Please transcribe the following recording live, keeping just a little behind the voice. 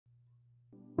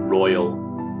royal,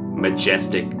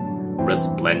 majestic,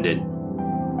 resplendent.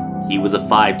 He was a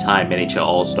 5-time NHL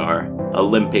All-Star,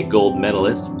 Olympic gold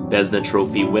medalist, Vezina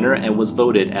Trophy winner, and was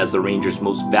voted as the Rangers'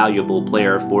 most valuable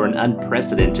player for an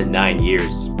unprecedented 9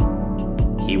 years.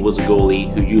 He was a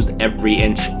goalie who used every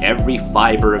inch, every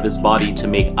fiber of his body to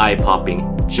make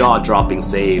eye-popping, jaw-dropping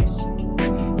saves.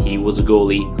 He was a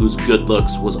goalie whose good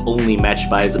looks was only matched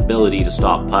by his ability to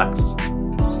stop pucks.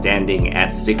 Standing at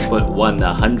 6'1",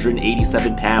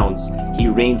 187 pounds, he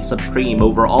reigned supreme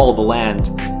over all the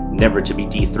land, never to be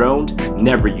dethroned,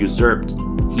 never usurped.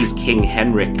 He's King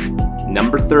Henrik.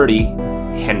 Number 30,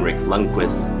 Henrik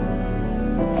Lundqvist.